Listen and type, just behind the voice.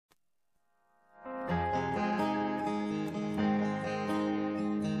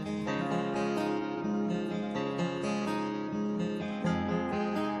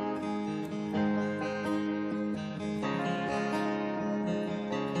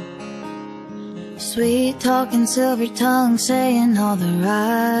Sweet talking, silver tongue, saying all the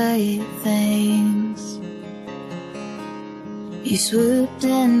right things. You swooped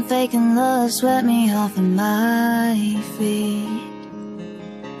in, faking love, swept me off of my feet.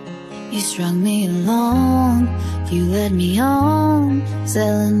 You strung me along, you led me on,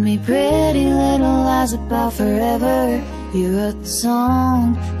 selling me pretty little lies about forever. You wrote the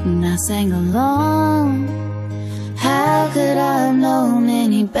song, and I sang along. How could I have known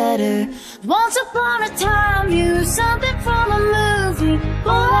any better? Once upon a time, you were something from a movie.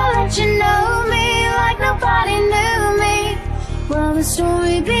 Boy, I let you know me like nobody knew me. Well, the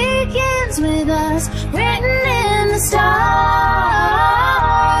story begins with us, written in the stars.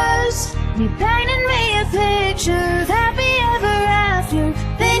 You painted me a picture of happy ever after.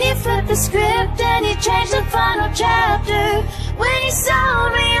 Then you flipped the script and you changed the final chapter. When you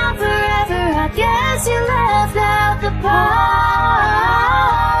sold me on forever, I guess you left out the part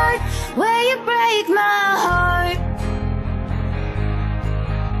where you break my heart.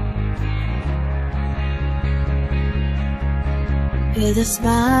 With a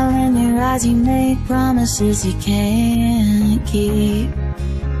smile in your eyes, you make promises you can't keep.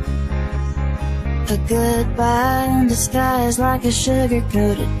 A goodbye in disguise, like a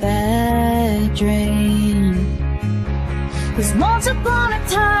sugar-coated bad dream. 'Cause once upon a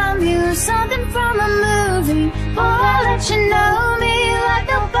time, you were something from a movie. Boy, I let you know me like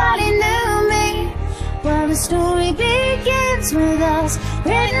nobody knew me. Well, the story begins with us,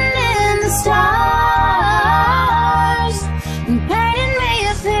 written in the stars. You painted me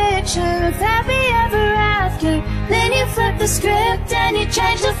a picture of happy ever after. Then you flipped the script and you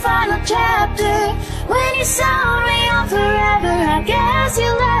changed the final chapter. When you sold me on forever, I guess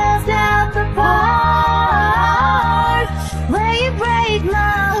you left out the part where you break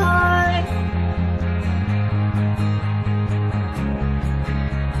my heart.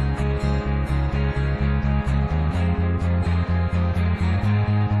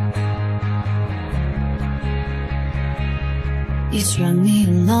 You strung me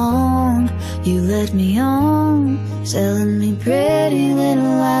along, you led me on, selling me pretty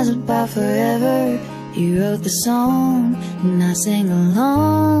little lies about forever. You wrote the song, and I sang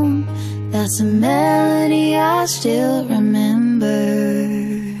along. That's a melody I still remember.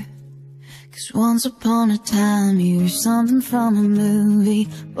 'Cause once upon a time, you were something from a movie.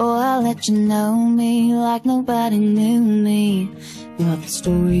 Boy, I let you know me like nobody knew me. But the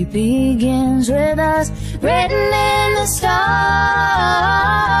story begins with us, written in the stars.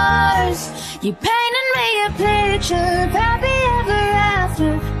 You painted me a picture of happy ever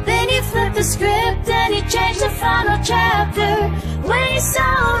after. Then you flipped the script and you changed the final chapter. When you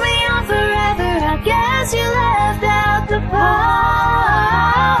sold me on forever, I guess you left out the part